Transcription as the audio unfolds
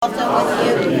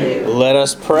Let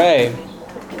us pray.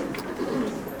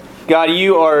 God,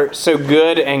 you are so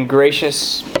good and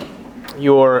gracious.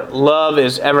 Your love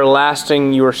is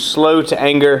everlasting. You are slow to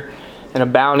anger and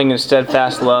abounding in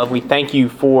steadfast love. We thank you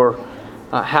for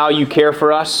how you care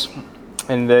for us.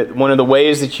 And that one of the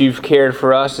ways that you've cared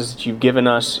for us is that you've given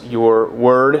us your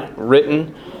word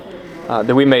written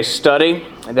that we may study,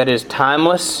 that is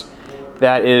timeless,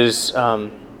 that is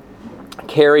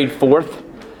carried forth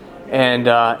and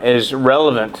is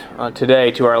relevant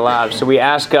today to our lives. So we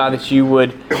ask, God, that you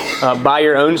would, by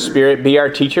your own Spirit, be our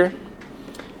teacher,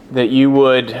 that you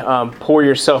would pour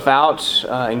yourself out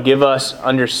and give us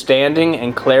understanding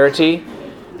and clarity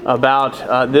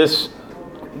about this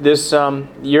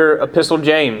your epistle,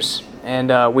 James,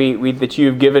 and we that you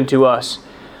have given to us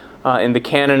in the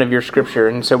canon of your Scripture.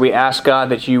 And so we ask, God,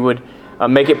 that you would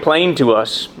make it plain to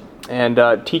us and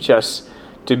teach us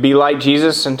to be like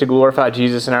Jesus and to glorify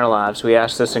Jesus in our lives. We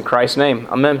ask this in Christ's name.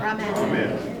 Amen.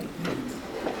 Amen.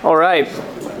 All right.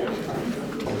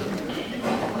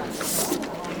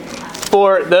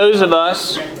 For those of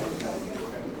us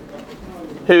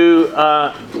who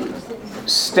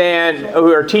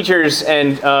who are teachers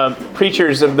and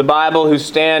preachers of the Bible, who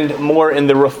stand more in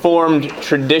the Reformed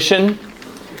tradition,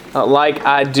 like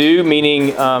I do,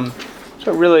 meaning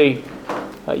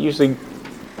usually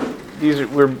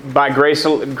we're by grace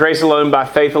alone, by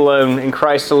faith alone, in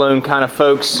Christ alone kind of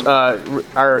folks.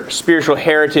 Our spiritual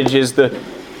heritage is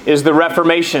the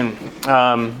Reformation,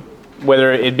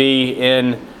 whether it be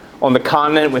on the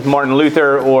continent with Martin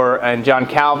Luther and John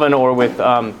Calvin, or with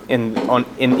in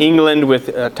England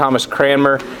with Thomas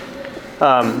Cranmer.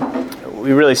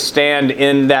 We really stand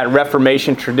in that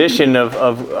Reformation tradition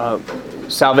of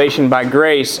salvation by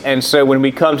grace. And so when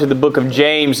we come to the book of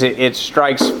James, it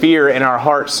strikes fear in our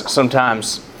hearts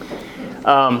sometimes.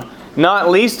 Not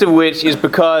least of which is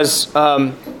because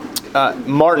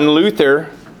Martin Luther,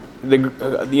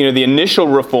 the initial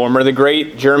reformer, the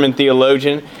great German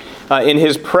theologian, in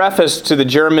his preface to the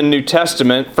German New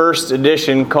Testament, first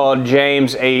edition, called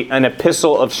James an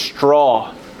epistle of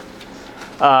straw.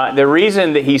 The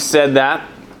reason that he said that,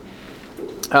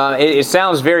 it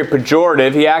sounds very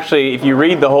pejorative. He actually, if you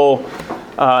read that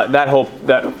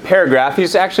paragraph,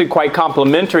 he's actually quite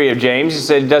complimentary of James. He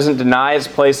said he doesn't deny its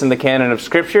place in the canon of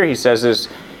Scripture. He says it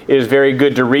is very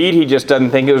good to read. He just doesn't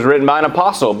think it was written by an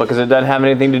apostle because it doesn't have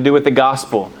anything to do with the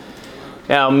gospel.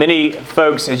 Now, many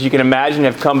folks, as you can imagine,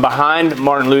 have come behind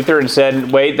Martin Luther and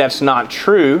said, wait, that's not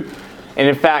true. And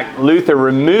in fact, Luther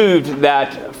removed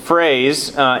that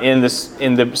phrase in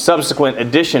the subsequent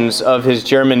editions of his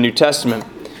German New Testament.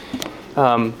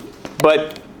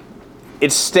 But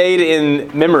it stayed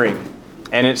in memory.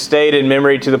 And it stayed in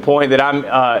memory to the point that I'm,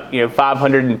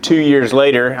 502 years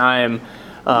later, I am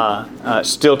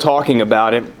still talking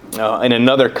about it in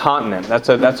another continent.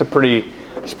 That's a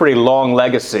pretty long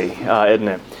legacy, isn't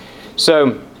it?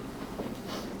 So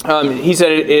he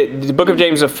said the book of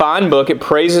James is a fine book. It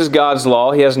praises God's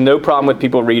law. He has no problem with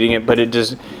people reading it, but it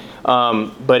does.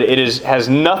 But it has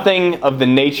nothing of the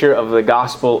nature of the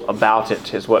gospel about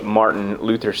it, is what Martin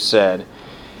Luther said.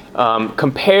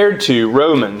 Compared to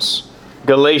Romans,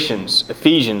 Galatians,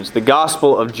 Ephesians, the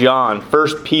Gospel of John,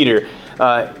 1 Peter,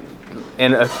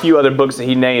 and a few other books that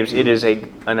he names, it is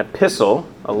an epistle,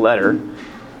 a letter,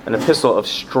 an epistle of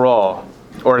straw,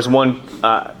 or as one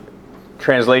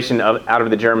translation out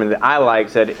of the German that I like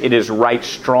said, it is right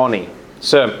strawny.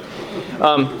 So,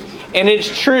 and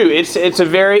it's true. It's a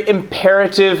very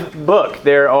imperative book.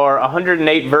 There are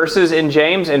 108 verses in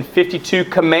James and 52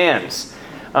 commands.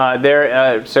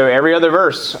 So every other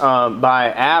verse,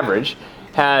 by average,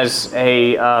 has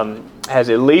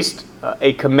at least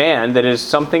a command that is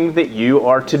something that you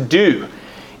are to do,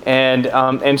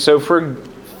 and so for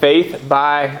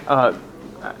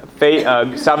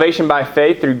salvation by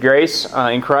faith through grace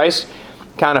in Christ,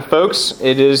 kind of folks,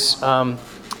 it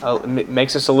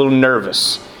makes us a little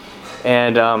nervous.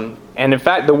 And in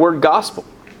fact, the word gospel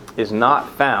is not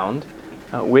found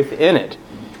within it.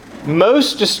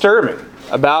 Most disturbing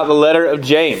about the letter of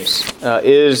James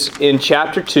is in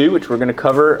chapter 2, which we're going to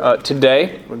cover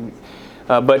today.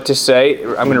 But to say,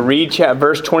 I'm going to read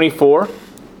verse 24,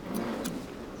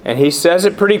 and he says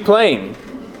it pretty plain.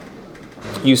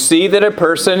 You see that a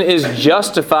person is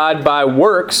justified by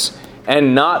works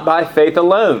and not by faith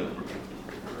alone.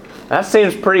 That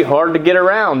seems pretty hard to get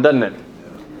around, doesn't it?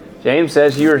 James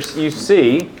says you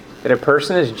see that a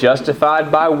person is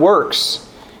justified by works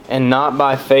and not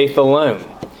by faith alone.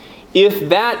 If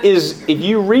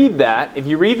you read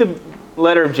the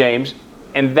letter of James,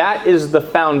 and that is the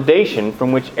foundation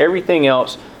from which everything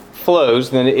else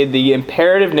flows, then the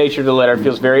imperative nature of the letter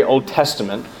feels very Old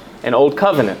Testament. an old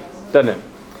covenant, doesn't it?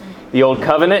 The old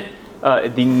covenant,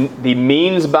 the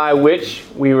means by which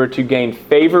we were to gain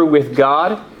favor with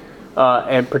God,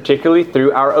 and particularly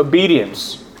through our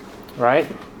obedience, right?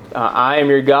 I am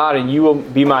your God, and you will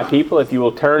be my people. If you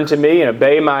will turn to me and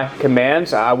obey my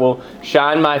commands, I will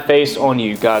shine my face on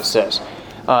you, God says,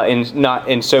 not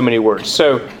in so many words.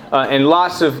 So, and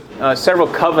lots of, several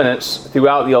covenants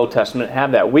throughout the Old Testament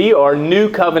have that. We are new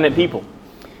covenant people.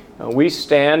 We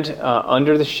stand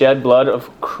under the shed blood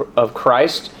of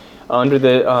Christ, under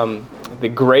the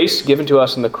grace given to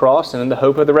us on the cross, and in the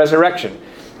hope of the resurrection.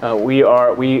 We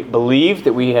believe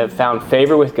that we have found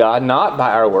favor with God, not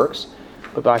by our works,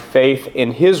 but by faith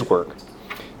in His work.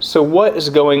 So what is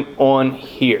going on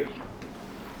here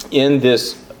in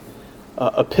this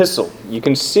epistle? You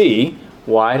can see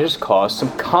why it has caused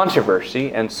some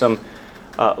controversy and some,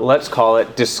 let's call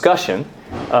it, discussion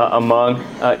among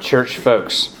church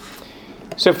folks.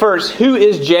 So first, who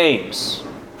is James?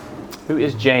 Who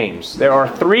is James? There are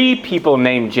three people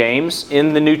named James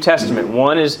in the New Testament.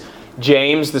 One is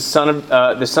James, the son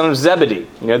of Zebedee,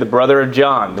 the brother of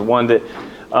John, the one that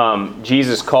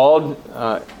Jesus called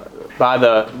by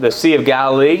the Sea of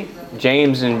Galilee,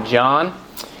 James and John.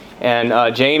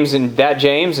 And James and that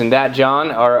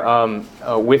John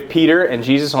are with Peter and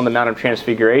Jesus on the Mount of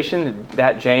Transfiguration.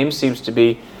 That James seems to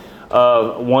be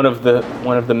one of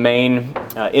the main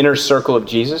inner circle of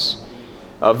Jesus.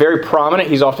 Very prominent.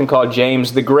 He's often called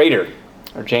James the Greater,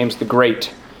 or James the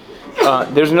Great.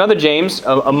 There's another James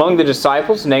among the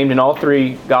disciples, named in all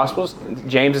three Gospels,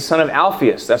 James the son of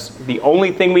Alphaeus. That's the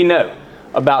only thing we know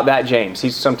about that James.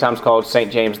 He's sometimes called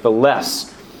St. James the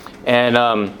Less. And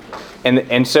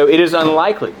so it is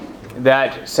unlikely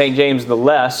that St. James the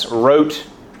Less wrote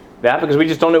that, because we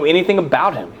just don't know anything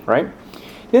about him, right?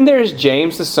 Then there's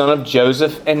James the son of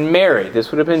Joseph and Mary.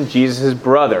 This would have been Jesus'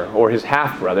 brother, or his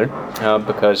half-brother,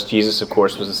 because Jesus, of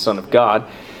course, was the Son of God.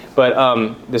 But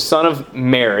the son of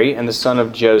Mary and the son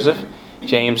of Joseph,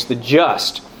 James the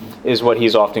Just, is what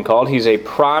he's often called. He's a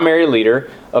primary leader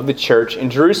of the church in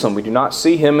Jerusalem. We do not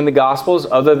see him in the Gospels,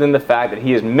 other than the fact that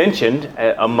he is mentioned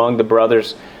among the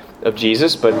brothers of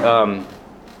Jesus. But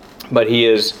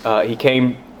he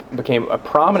became a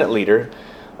prominent leader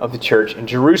of the church in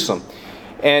Jerusalem.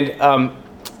 And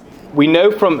we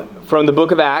know from the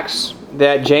book of Acts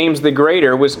that James the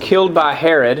Greater was killed by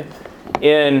Herod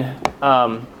in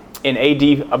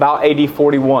about AD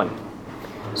 41.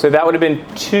 So that would have been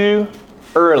too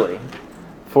early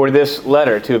for this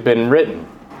letter to have been written.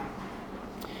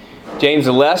 James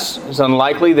the Less is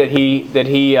unlikely that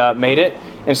he made it.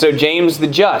 And so James the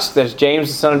Just, that's James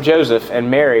the son of Joseph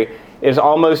and Mary, is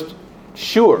almost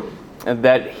sure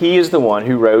that he is the one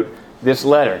who wrote this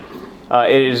letter.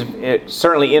 It's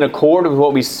certainly in accord with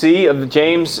what we see of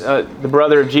James, the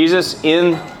brother of Jesus,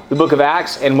 in the book of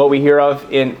Acts, and what we hear of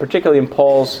particularly in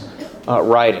Paul's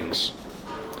writings.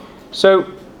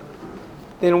 So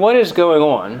then what is going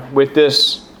on with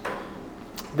this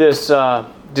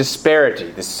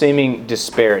disparity, this seeming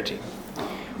disparity?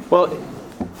 Well,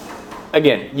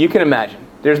 again, you can imagine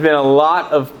there's been a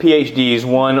lot of PhDs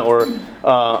won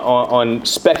on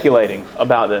speculating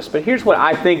about this, but here's what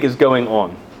I think is going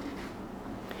on.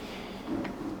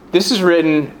 This is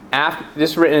written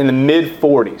in the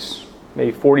mid-40s,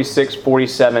 maybe 46,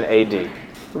 47 AD.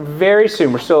 Very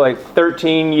soon, we're still like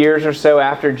 13 years or so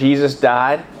after Jesus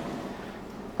died.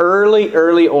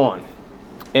 Early on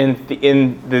in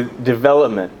the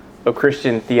development of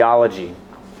Christian theology,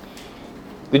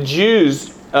 the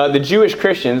Jewish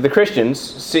Christians, the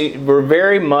Christians were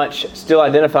very much still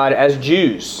identified as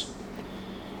Jews,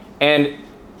 and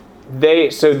they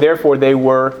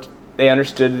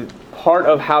understood part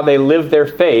of how they lived their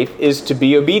faith is to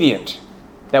be obedient.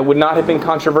 That would not have been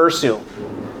controversial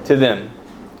to them.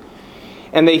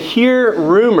 And they hear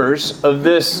rumors of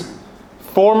this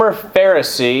former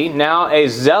Pharisee, now a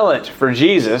zealot for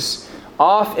Jesus,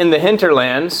 off in the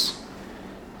hinterlands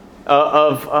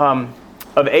of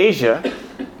Asia,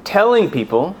 telling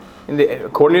people,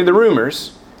 according to the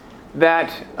rumors,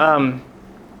 that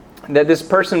this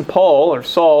person Paul or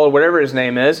Saul or whatever his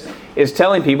name is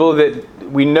telling people that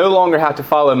we no longer have to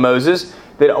follow Moses,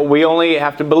 that we only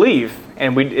have to believe,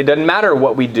 and it doesn't matter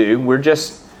what we do. We're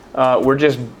just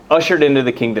ushered into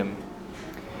the kingdom.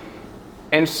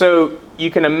 And so you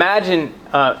can imagine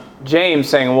James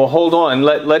saying, "Well, hold on,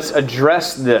 let's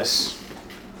address this."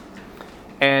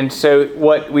 And so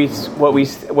what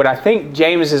I think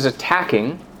James is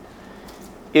attacking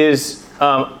is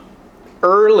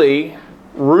early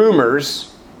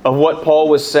rumors of what Paul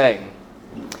was saying.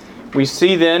 We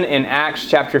see then in Acts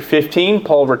chapter 15,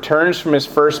 Paul returns from his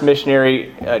first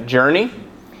missionary journey.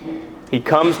 He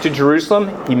comes to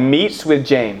Jerusalem. He meets with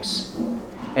James.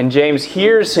 And James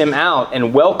hears him out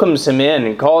and welcomes him in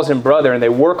and calls him brother. And they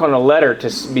work on a letter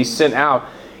to be sent out.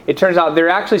 It turns out they're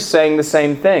actually saying the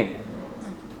same thing.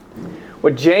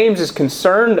 What James is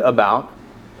concerned about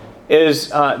is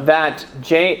that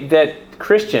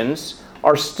Christians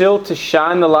are still to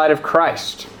shine the light of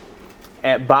Christ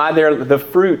by the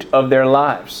fruit of their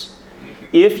lives.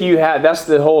 That's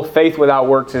the whole faith without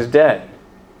works is dead.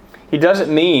 He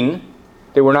doesn't mean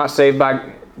that we're not saved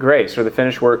by grace or the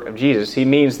finished work of Jesus. He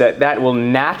means that will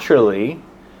naturally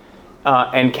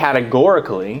and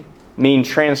categorically mean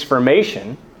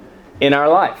transformation in our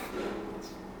life.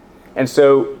 And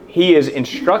so he is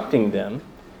instructing them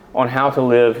on how to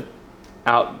live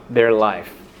out their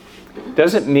life.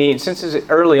 Doesn't mean, since it's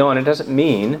early on, it doesn't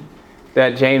mean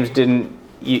that James didn't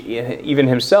even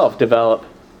himself develop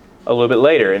a little bit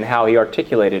later in how he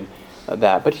articulated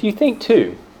that. But you think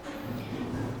too,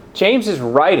 James is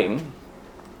writing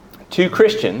to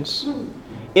Christians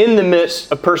in the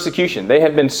midst of persecution. They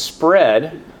have been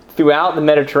spread throughout the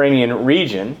Mediterranean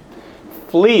region,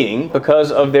 fleeing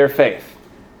because of their faith.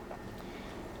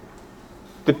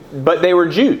 But they were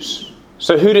Jews.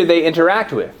 So who did they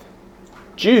interact with?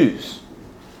 Jews.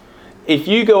 If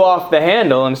you go off the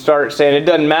handle and start saying, it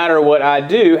doesn't matter what I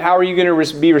do, how are you going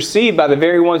to be received by the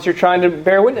very ones you're trying to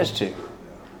bear witness to?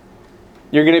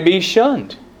 You're going to be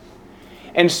shunned.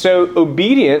 And so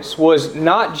obedience was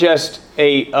not just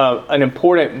an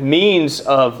important means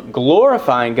of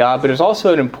glorifying God, but it's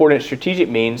also an important strategic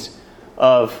means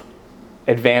of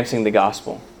advancing the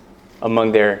gospel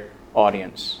among their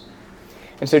audience.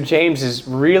 And so James is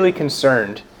really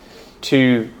concerned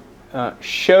to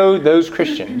show those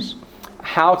Christians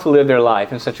how to live their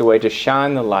life in such a way to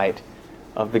shine the light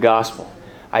of the gospel.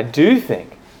 I do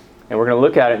think, and we're going to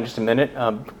look at it in just a minute,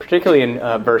 particularly in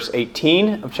verse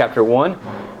 18 of chapter 1,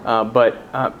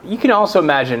 but you can also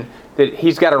imagine that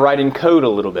he's got to write in code a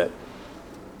little bit.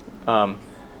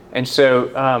 And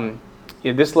so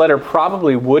this letter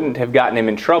probably wouldn't have gotten him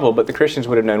in trouble, but the Christians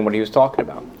would have known what he was talking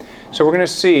about. So we're going to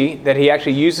see that he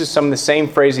actually uses some of the same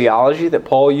phraseology that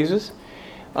Paul uses,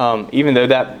 even though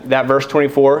that verse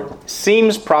 24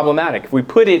 seems problematic. If we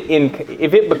put it in,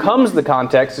 if it becomes the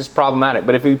context, it's problematic.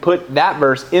 But if we put that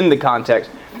verse in the context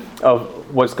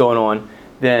of what's going on,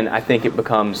 then I think it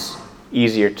becomes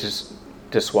easier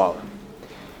to swallow.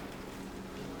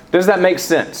 Does that make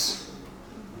sense?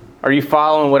 Are you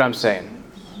following what I'm saying?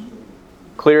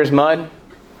 Clear as mud?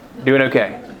 Doing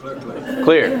okay?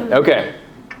 Clear. Okay.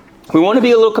 We want to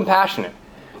be a little compassionate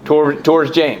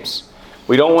towards James.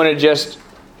 We don't want to just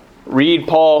read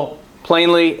Paul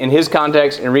plainly in his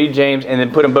context and read James and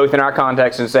then put them both in our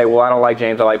context and say, well, I don't like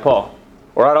James, I like Paul.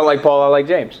 Or I don't like Paul, I like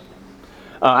James.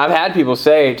 I've had people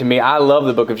say to me, I love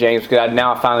the book of James because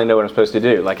now I finally know what I'm supposed to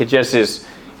do. Like it just is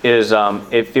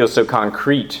it feels so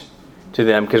concrete to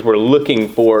them because we're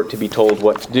looking to be told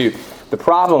what to do. The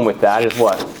problem with that is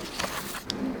what?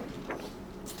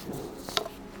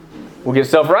 We'll get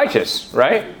self-righteous,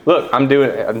 right? Look, I'm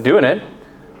doing it,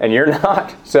 and you're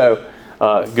not. So,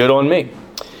 good on me.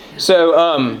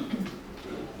 So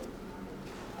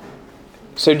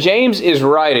James is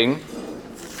writing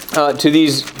to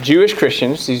these Jewish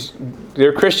Christians.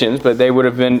 They're Christians, but they would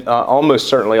have been almost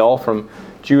certainly all from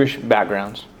Jewish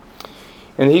backgrounds.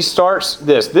 And he starts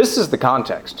this. This is the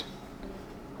context.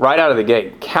 Right out of the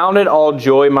gate. Count it all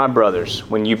joy, my brothers,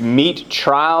 when you meet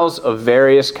trials of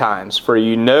various kinds, for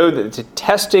you know that the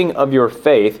testing of your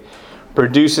faith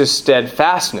produces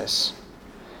steadfastness.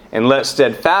 And let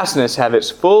steadfastness have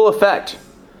its full effect,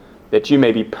 that you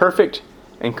may be perfect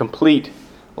and complete,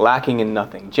 lacking in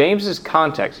nothing. James's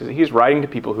context is that he's writing to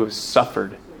people who have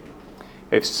suffered.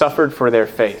 They've suffered for their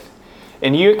faith.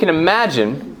 And you can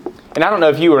imagine, and I don't know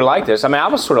if you were like this. I mean, I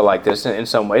was sort of like this in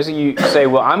some ways. You say,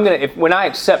 well, when I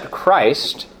accept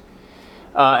Christ,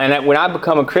 and when I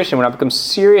become a Christian, when I become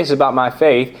serious about my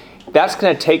faith, that's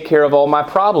going to take care of all my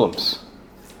problems.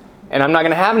 And I'm not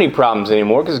going to have any problems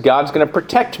anymore because God's going to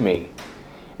protect me.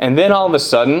 And then all of a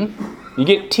sudden, you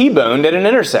get T-boned at an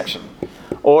intersection.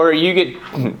 Or you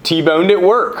get T-boned at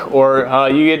work. Or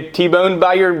you get T-boned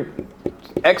by your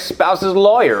ex-spouse's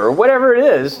lawyer. Or whatever it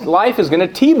is, life is going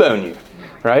to T-bone you.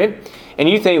 Right? And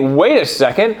you think, wait a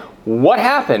second, what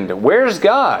happened? Where's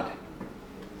God?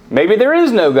 Maybe there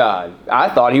is no God. I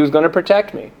thought he was going to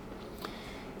protect me.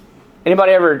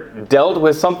 Anybody ever dealt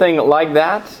with something like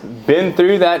that? Been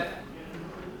through that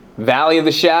valley of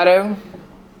the shadow?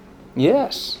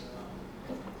 Yes.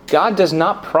 God does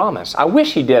not promise. I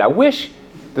wish he did. I wish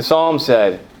the psalm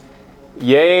said,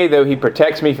 yea, though he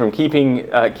protects me from keeps me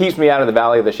out of the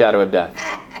valley of the shadow of death.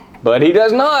 But he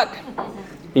does not.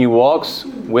 He walks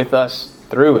with us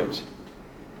through it.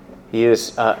 He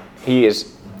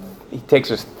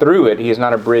takes us through it. He is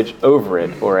not a bridge over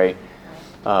it or a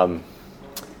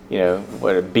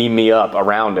beam me up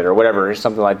around it or whatever,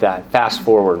 something like that. Fast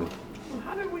forward. Well,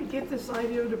 how did we get this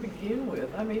idea to begin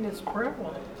with? I mean, it's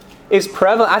prevalent. It's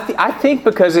prevalent. I think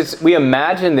because we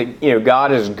imagine that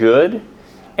God is good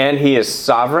and He is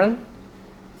sovereign.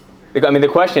 I mean, the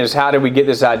question is, how did we get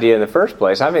this idea in the first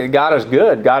place? I mean, God is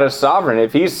good. God is sovereign.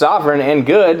 If He's sovereign and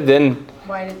good, then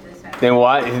why did this happen? Then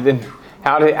why? Then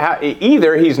how?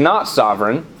 Either He's not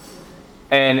sovereign,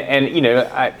 and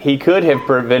He could have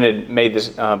prevented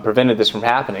this from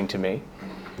happening to me.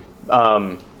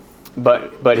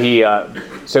 But He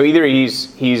so either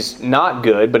He's not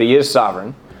good, but He is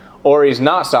sovereign, or He's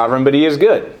not sovereign, but He is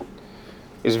good.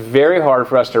 It's very hard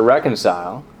for us to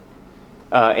reconcile.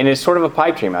 And it's sort of a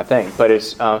pipe dream, I think. But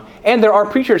it's and there are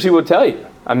preachers who will tell you.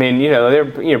 I mean, we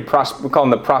call them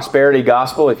the prosperity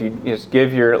gospel. If you just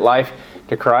give your life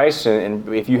to Christ,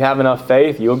 and if you have enough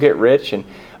faith, you'll get rich. And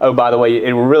oh, by the way,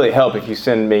 it will really help if you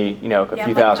send me, a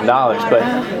few $1,000s.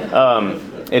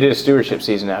 But it is stewardship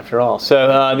season after all. So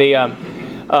I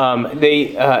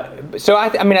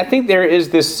think there is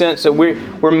this sense that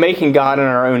we're making God in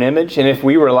our own image, and if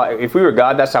we were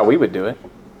God, that's how we would do it.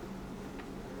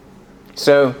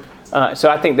 So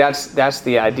I think that's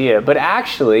the idea. But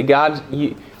actually, God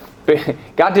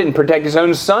didn't protect His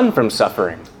own Son from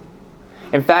suffering.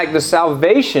 In fact, the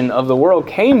salvation of the world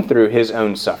came through His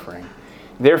own suffering.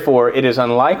 Therefore, it is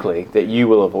unlikely that you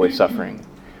will avoid suffering.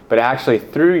 But actually,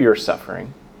 through your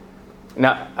suffering,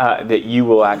 that you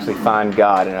will actually find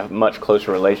God in a much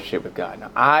closer relationship with God.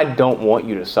 Now, I don't want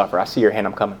you to suffer. I see your hand.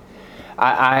 I'm coming.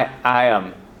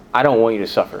 I don't want you to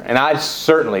suffer, and I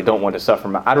certainly don't want to suffer.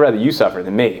 I'd rather you suffer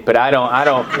than me, but I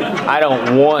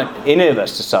don't want any of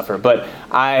us to suffer. But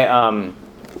I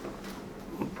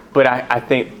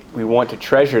think we want to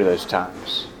treasure those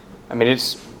times. I mean,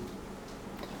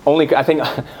 I think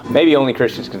maybe only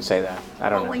Christians can say that. I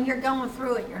don't know. When you're going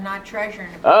through it, you're not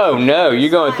treasuring it. Oh no, you're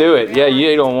going through it. Yeah,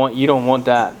 you don't want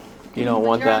that. You don't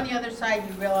want that. When you're on the other side,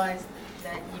 you realize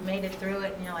that you made it through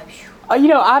it, and you're like, phew.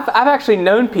 I've actually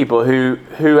known people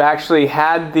who actually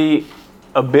had the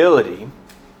ability,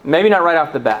 maybe not right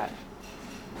off the bat,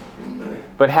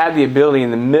 but had the ability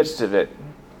in the midst of it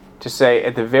to say,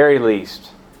 at the very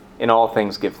least, in all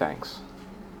things give thanks.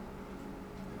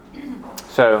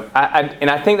 So, I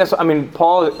think that's,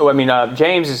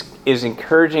 James is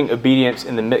encouraging obedience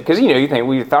in the midst, because you think,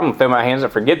 if I'm going to throw my hands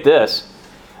up, forget this.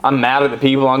 I'm mad at the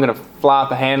people, I'm going to fly off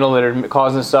the handle that are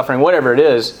causing the suffering, whatever it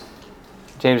is.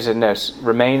 James said, no,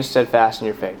 remain steadfast in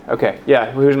your faith. Okay,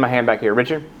 yeah, who's my hand back here?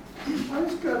 Richard? I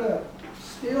was going to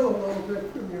steal a little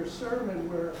bit from your sermon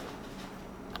where...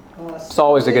 it's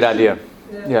always a good idea.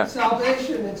 Yeah.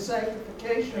 Salvation and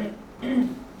sanctification,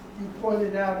 you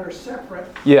pointed out, are separate.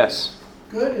 Yes.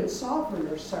 Good and sovereign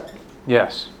are separate.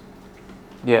 Yes.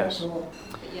 Yes. But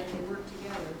yet they work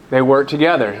together. They work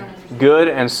together. Good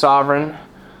and sovereign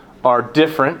are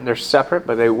different. They're separate,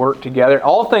 but they work together.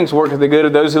 All things work to the good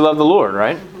of those who love the Lord,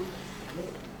 right?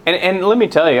 And let me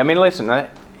tell you, listen,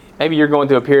 maybe you're going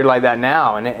through a period like that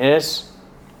now, and it's,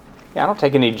 I don't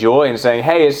take any joy in saying,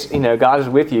 hey, it's, God is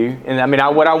with you. And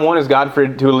what I want is God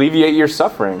to alleviate your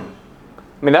suffering.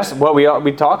 That's what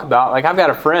we talk about. Like, I've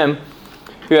got a friend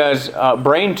who has a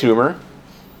brain tumor,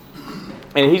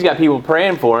 and he's got people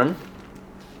praying for him,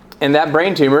 and that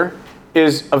brain tumor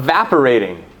is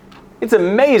evaporating. It's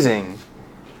amazing.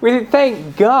 We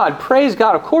thank God, praise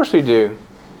God, of course we do.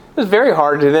 It's very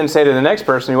hard to then say to the next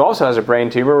person who also has a brain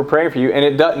tumor, we're praying for you, and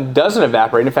it doesn't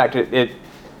evaporate. In fact, it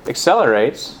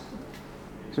accelerates.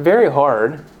 It's very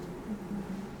hard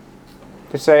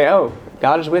to say, oh,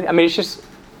 God is with you.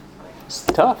 It's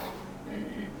tough.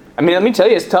 Let me tell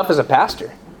you, it's tough as a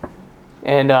pastor.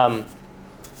 And,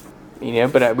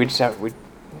 but we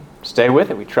stay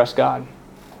with it. We trust God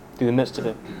through the midst of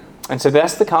it. And so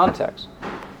that's the context.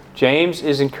 James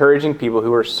is encouraging people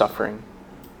who are suffering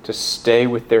to stay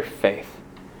with their faith,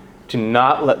 to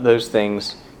not let those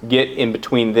things get in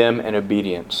between them and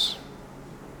obedience.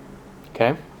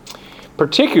 Okay?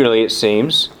 Particularly, it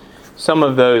seems, some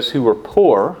of those who were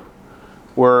poor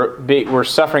were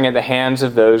suffering at the hands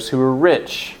of those who were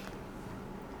rich.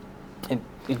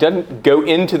 He doesn't go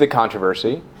into the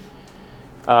controversy,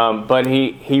 but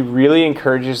he really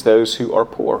encourages those who are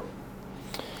poor.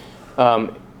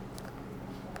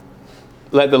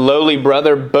 Let the lowly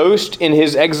brother boast in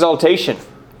his exaltation,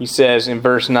 he says in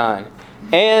verse 9.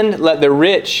 And let the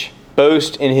rich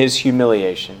boast in his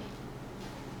humiliation.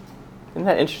 Isn't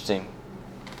that interesting?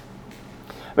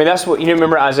 That's what,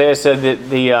 remember Isaiah said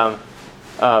that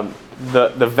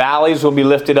the valleys will be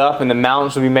lifted up and the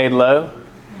mountains will be made low.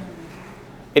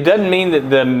 It doesn't mean that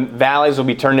the valleys will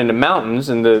be turned into mountains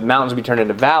and the mountains will be turned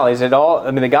into valleys.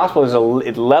 The gospel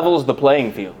it levels the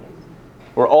playing field.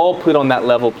 We're all put on that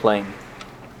level plane.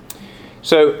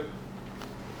 So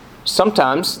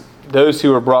sometimes those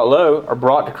who are brought low are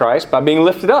brought to Christ by being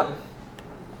lifted up.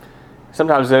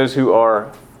 Sometimes those who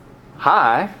are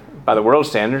high by the world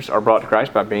standards are brought to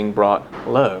Christ by being brought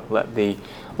low. Let the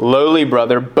lowly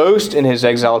brother boast in his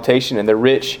exaltation and the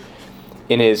rich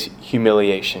in his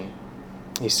humiliation,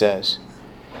 he says.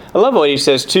 I love what he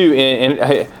says too,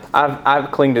 and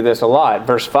I've clinged to this a lot.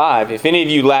 Verse 5, if any of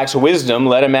you lacks wisdom,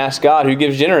 let him ask God, who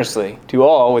gives generously to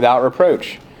all without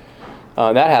reproach.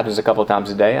 That happens a couple of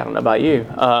times a day. I don't know about you.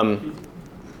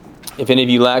 If any of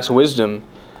you lacks wisdom,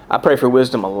 I pray for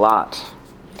wisdom a lot.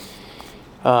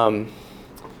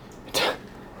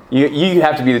 You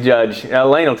have to be the judge.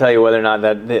 Elaine will tell you whether or not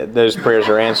those prayers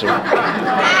are answered.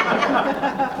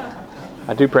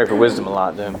 I do pray for wisdom a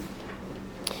lot, though.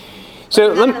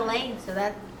 So Not Elaine, so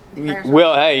that.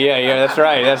 well, hey, yeah, that's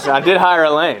right. I did hire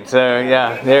Elaine, so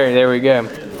yeah, there we go.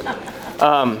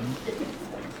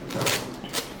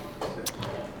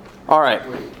 All right,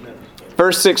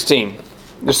 verse 16.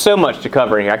 There's so much to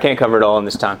cover here. I can't cover it all in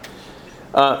this time.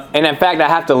 And in fact, I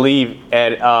have to leave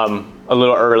at a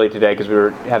little early today because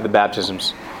we have the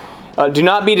baptisms. Do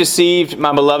not be deceived,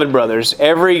 my beloved brothers.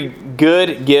 Every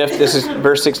good gift, this is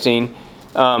verse 16,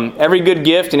 every good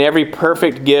gift and every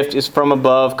perfect gift is from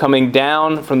above, coming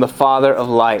down from the Father of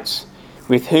lights,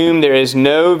 with whom there is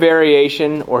no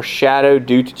variation or shadow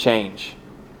due to change.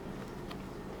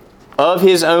 Of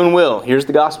his own will, here's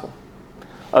the gospel.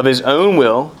 Of his own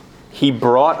will, he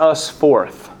brought us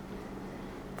forth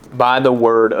by the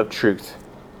word of truth,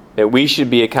 that we should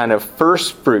be a kind of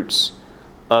first fruits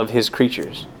of his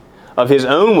creatures. Of his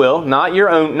own will, not your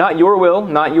will,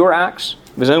 not your acts.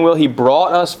 Of his own will, he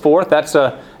brought us forth.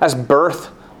 That's birth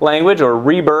language or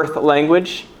rebirth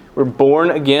language. We're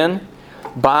born again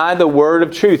by the word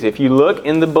of truth. If you look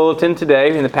in the bulletin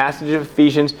today, in the passage of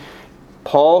Ephesians,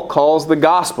 Paul calls the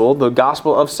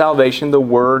gospel of salvation, the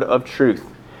word of truth.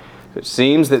 It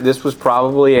seems that this was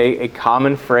probably a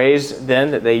common phrase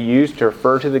then that they used to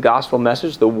refer to the gospel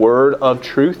message, the word of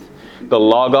truth, the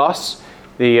logos,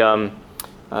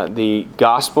 the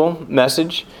gospel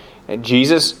message. And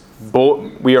Jesus,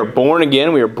 we are born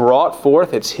again, we are brought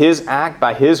forth. It's his act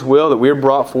by his will that we are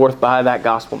brought forth by that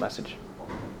gospel message.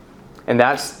 And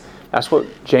that's what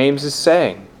James is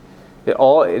saying.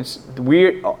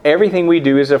 Everything we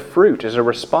do is a fruit, is a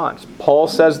response. Paul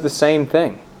says the same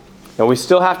thing. Now we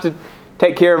still have to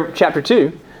take care of chapter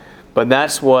 2, but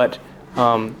that's what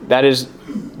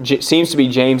seems to be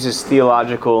James's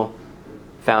theological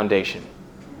foundation,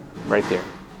 right there.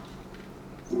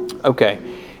 Okay,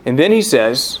 and then he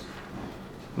says,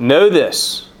 "Know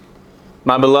this,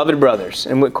 my beloved brothers,"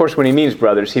 and of course, when he means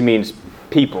brothers, he means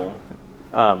people.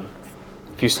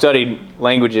 If you studied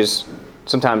languages,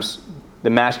 sometimes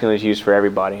the masculine is used for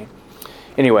everybody.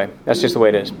 Anyway, that's just the way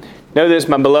it is. Know this,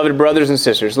 my beloved brothers and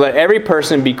sisters. Let every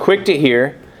person be quick to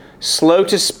hear, slow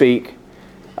to speak,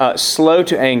 slow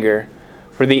to anger.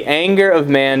 For the anger of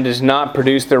man does not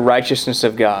produce the righteousness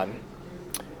of God.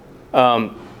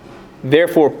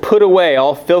 Therefore put away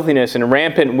all filthiness and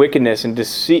rampant wickedness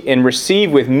and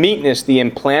receive with meekness the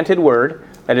implanted word,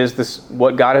 that is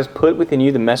what God has put within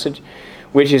you, the message,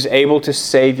 which is able to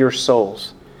save your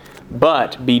souls.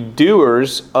 But be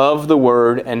doers of the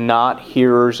word and not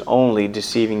hearers only,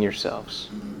 deceiving yourselves.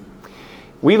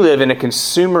 We live in a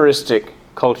consumeristic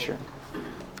culture.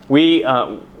 We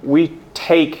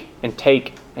take and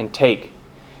take and take.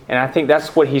 And I think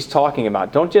that's what he's talking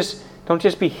about. Don't just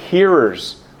be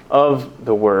hearers of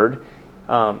the word.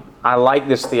 I like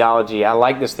this theology. I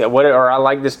like this or I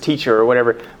like this teacher or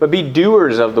whatever. But be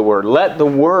doers of the word. Let the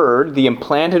word, the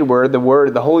implanted word,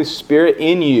 the Holy Spirit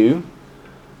in you,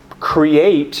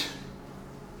 create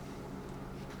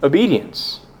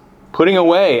obedience, putting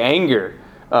away anger,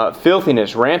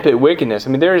 filthiness, rampant wickedness.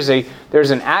 I mean, there's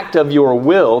an act of your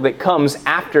will that comes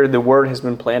after the word has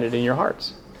been planted in your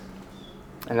hearts,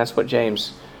 and that's what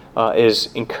James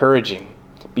is encouraging.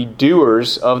 Be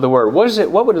doers of the word.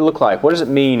 What would it look like? What does it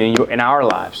mean in our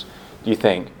lives? Do you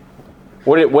think?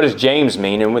 What does James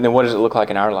mean, and then what does it look like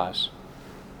in our lives?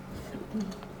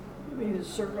 You mean to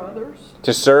serve others?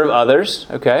 To serve others,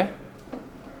 okay.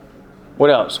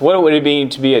 What else? What would it mean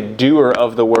to be a doer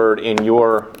of the word in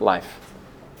your life?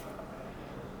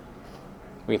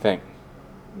 What do you think?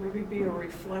 Maybe be a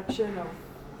reflection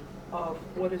of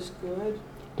what is good.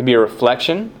 To be a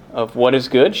reflection of what is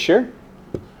good, sure.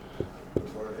 The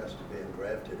word has to be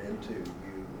engrafted into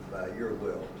you by your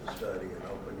will to study and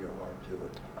open your heart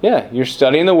Yeah, you're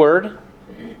studying the Word.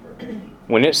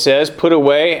 When it says, put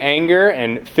away anger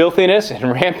and filthiness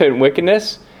and rampant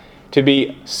wickedness, to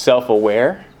be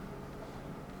self-aware,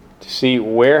 to see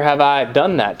where have I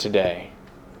done that today?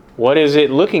 What is it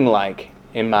looking like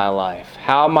in my life?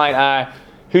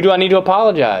 Who do I need to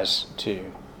apologize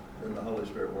to? And the Holy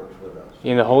Spirit works with us.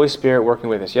 In the Holy Spirit working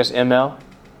with us. Yes, ML?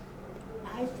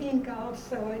 I think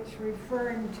also it's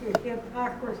referring to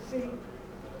hypocrisy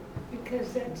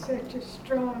because that's such a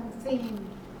strong theme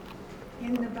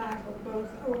in the Bible, both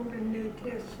Old and New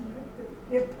Testament.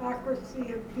 The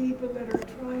hypocrisy of people that are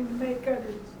trying to make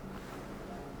others.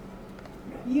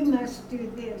 You must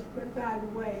do this, but by the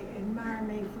way, admire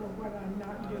me for what I'm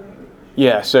not doing.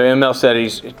 Yeah, so ML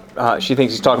said she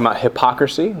thinks he's talking about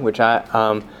hypocrisy, which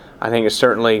I think is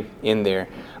certainly in there.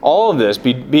 All of this,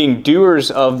 being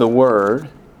doers of the Word,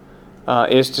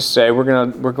 is to say we're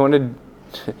going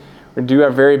to do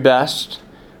our very best,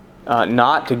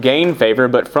 not to gain favor,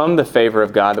 but from the favor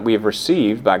of God that we have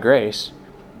received by grace,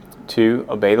 to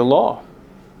obey the law.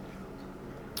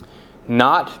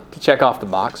 Not to check off the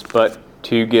box, but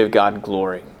to give God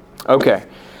glory. Okay,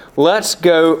 let's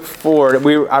go forward.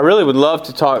 I really would love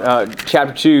to talk,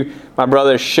 chapter 2, my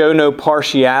brothers, show no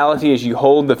partiality as you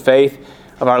hold the faith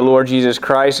of our Lord Jesus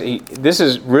Christ. This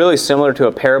is really similar to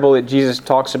a parable that Jesus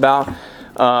talks about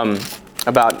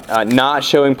not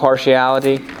showing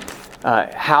partiality.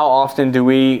 How often do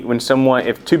we,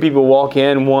 if two people walk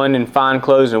in, one in fine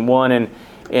clothes and one in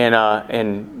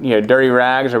dirty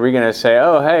rags, are we going to say,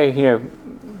 oh, hey,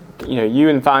 you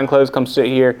in fine clothes, come sit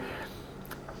here?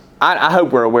 I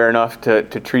hope we're aware enough to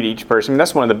treat each person.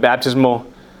 That's one of the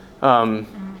baptismal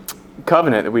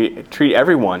covenant, that we treat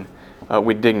everyone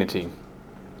with dignity.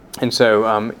 And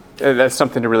so that's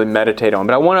something to really meditate on.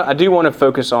 But I do want to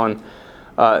focus on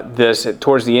this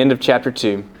towards the end of chapter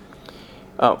 2,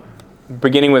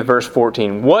 beginning with verse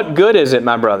 14. What good is it,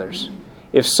 my brothers,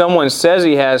 if someone says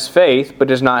he has faith but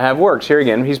does not have works? Here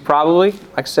again, he's probably,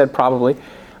 like I said,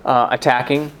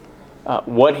 attacking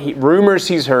rumors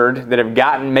he's heard that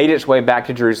have made its way back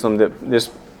to Jerusalem, that this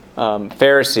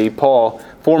Pharisee, Paul,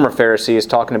 former Pharisee, is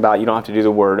talking about you don't have to do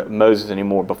the word of Moses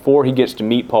anymore, before he gets to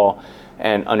meet Paul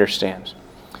and understands.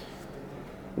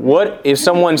 What if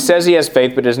someone says he has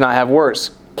faith but does not have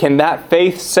works? Can that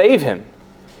faith save him?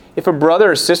 If a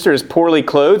brother or sister is poorly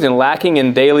clothed and lacking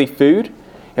in daily food,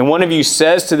 and one of you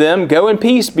says to them, go in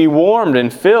peace, be warmed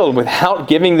and filled, without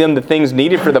giving them the things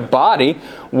needed for the body,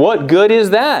 what good is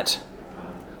that?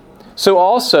 So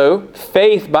also,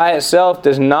 faith by itself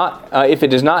does not, if it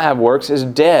does not have works, is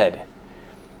dead.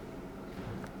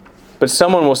 But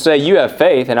someone will say, you have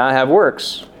faith and I have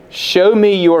works. Show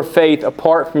me your faith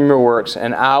apart from your works,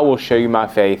 and I will show you my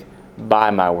faith by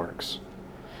my works.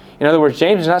 In other words,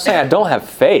 James is not saying I don't have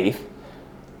faith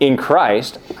in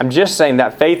Christ. I'm just saying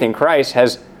that faith in Christ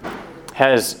has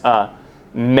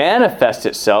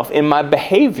manifested itself in my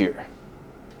behavior.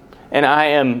 And I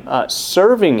am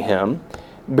serving Him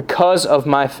because of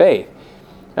my faith.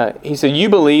 He said, you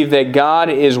believe that God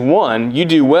is one. You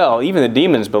do well. Even the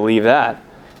demons believe that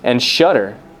and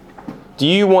shudder. Do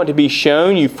you want to be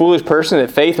shown, you foolish person, that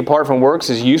faith apart from works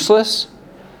is useless?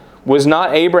 Was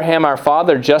not Abraham our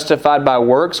father justified by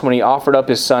works when he offered up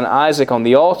his son Isaac on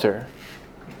the altar?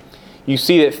 You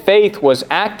see that faith was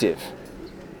active.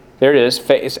 There it is.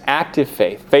 It's active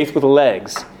faith. Faith with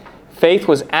legs. Faith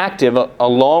was active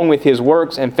along with his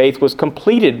works, and faith was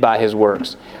completed by his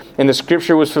works. And the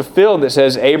scripture was fulfilled that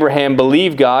says, Abraham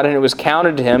believed God, and it was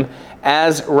counted to him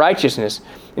as righteousness.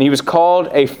 And he was called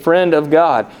a friend of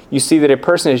God. You see that a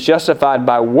person is justified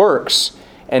by works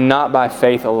and not by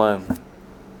faith alone.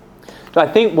 So I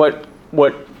think what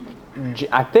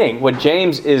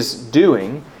James is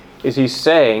doing is he's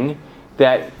saying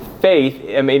that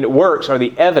works are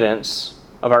the evidence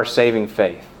of our saving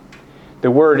faith.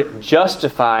 The word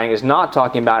justifying is not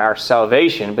talking about our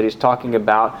salvation, but he's talking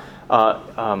about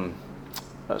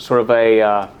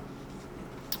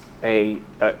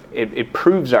it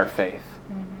proves our faith.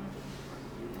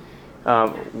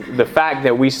 The fact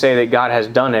that we say that God has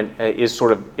done it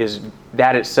is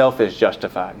that itself is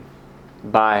justified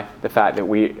by the fact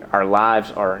that our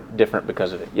lives are different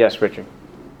because of it. Yes, Richard.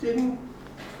 Didn't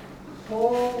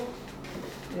Paul,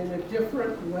 in a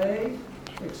different way,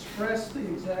 express the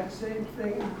exact same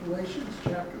thing in Galatians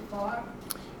chapter 5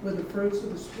 with the fruits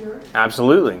of the Spirit?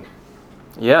 Absolutely.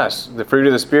 Yes, the fruit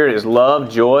of the Spirit is love,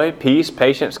 joy, peace,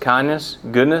 patience, kindness,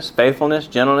 goodness, faithfulness,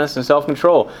 gentleness, and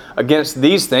self-control. Against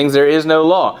these things there is no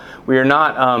law. We are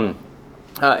not,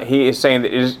 he is saying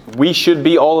that we should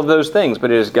be all of those things,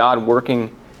 but it is God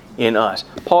working in us.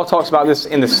 Paul talks about this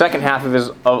in the second half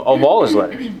of all his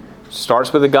letters.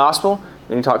 Starts with the gospel,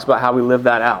 And he talks about how we live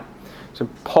that out. So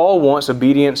Paul wants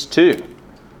obedience too.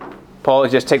 Paul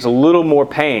just takes a little more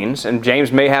pains, and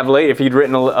James may have later, if he'd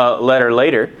written a letter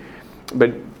later,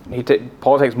 but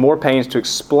Paul takes more pains to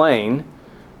explain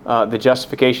the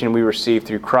justification we receive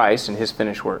through Christ and his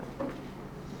finished work.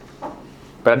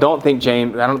 But I don't think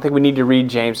we need to read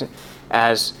James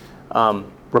as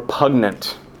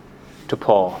repugnant to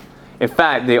Paul. In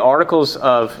fact, the articles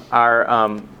of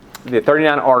the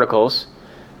 39 articles,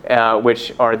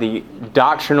 which are the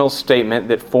doctrinal statement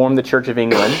that form the Church of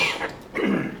England,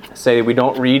 say we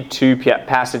don't read two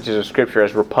passages of Scripture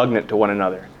as repugnant to one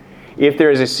another. If there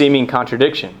is a seeming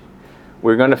contradiction,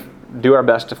 we're going to do our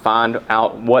best to find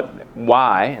out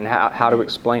why, and how to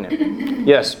explain it.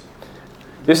 Yes.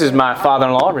 This is my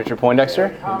father-in-law, Richard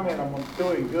Poindexter. Comment on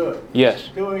doing good. Yes.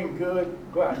 Doing good.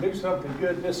 Go out and do something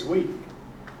good this week,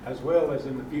 as well as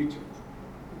in the future.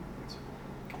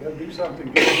 Go do something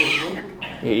good this week.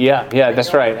 Yeah,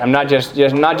 that's right. I'm not just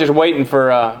waiting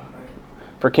for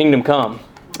kingdom come.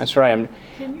 That's right.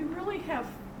 Can you really have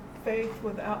faith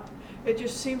without? It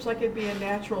just seems like it'd be a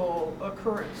natural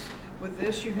occurrence. With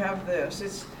this, you have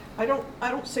this. I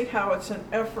don't see how it's an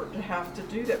effort to have to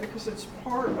do that, because it's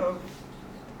part of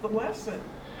the lesson.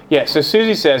 Yeah, so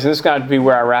Susie says, and this has got to be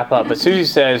where I wrap up, but Susie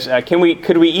says,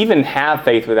 could we even have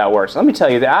faith without works? Let me tell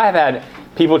you that I have had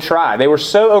people try. They were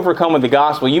so overcome with the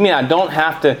gospel. You mean I don't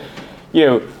have to,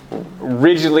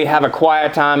 rigidly have a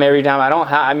quiet time every time?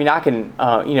 I can,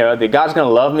 that God's going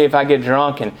to love me if I get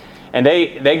drunk, and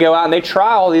they go out and they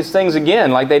try all these things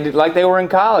again, like they were in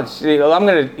college. I'm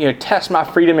going to test my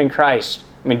freedom in Christ.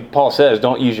 I mean, Paul says,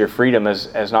 don't use your freedom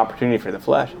as an opportunity for the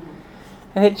flesh.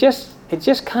 And it just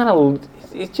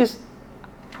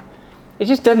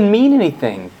doesn't mean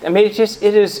anything. I mean,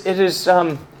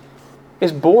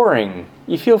 it's boring.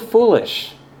 You feel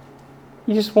foolish.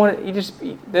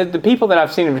 The people that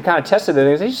I've seen have kind of tested the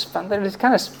things, they just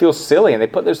kind of feel silly, and they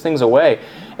put those things away,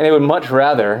 and they would much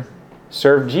rather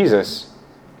serve Jesus.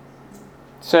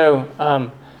 So,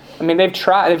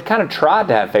 they've kind of tried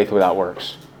to have faith without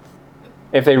works.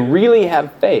 If they really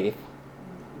have faith,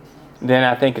 then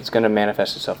I think it's going to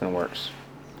manifest itself in works.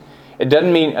 It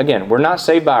doesn't mean, again, we're not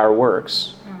saved by our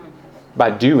works, by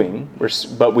doing,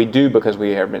 but we do because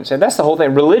we have been saved. That's the whole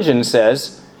thing. Religion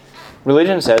says,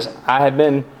 I've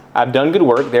done good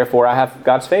work, therefore I have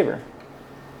God's favor.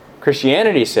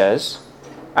 Christianity says,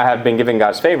 I have been given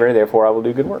God's favor, therefore I will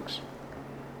do good works.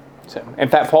 So, in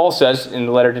fact, Paul says in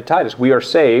the letter to Titus, we are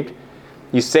saved.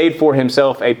 He saved for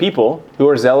himself a people who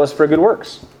are zealous for good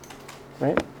works.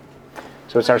 Right?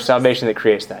 So it's our salvation that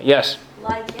creates that. Yes?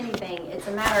 Like anything, it's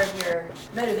a matter of your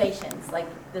motivations. Like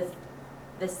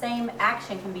the same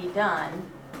action can be done,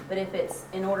 but if it's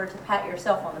in order to pat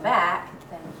yourself on the back,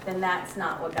 then that's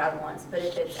not what God wants. But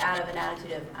if it's out of an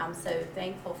attitude of, I'm so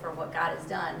thankful for what God has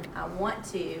done, I want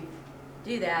to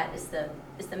do that, it's the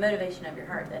motivation of your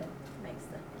heart that makes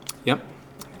the... Yep,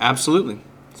 absolutely.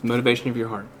 It's the motivation of your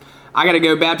heart. I got to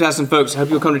go baptize some folks. I hope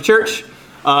you'll come to church.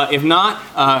 If not,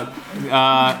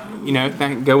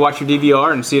 go watch your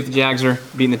DVR and see if the Jags are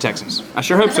beating the Texans. I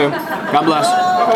sure hope so. God bless.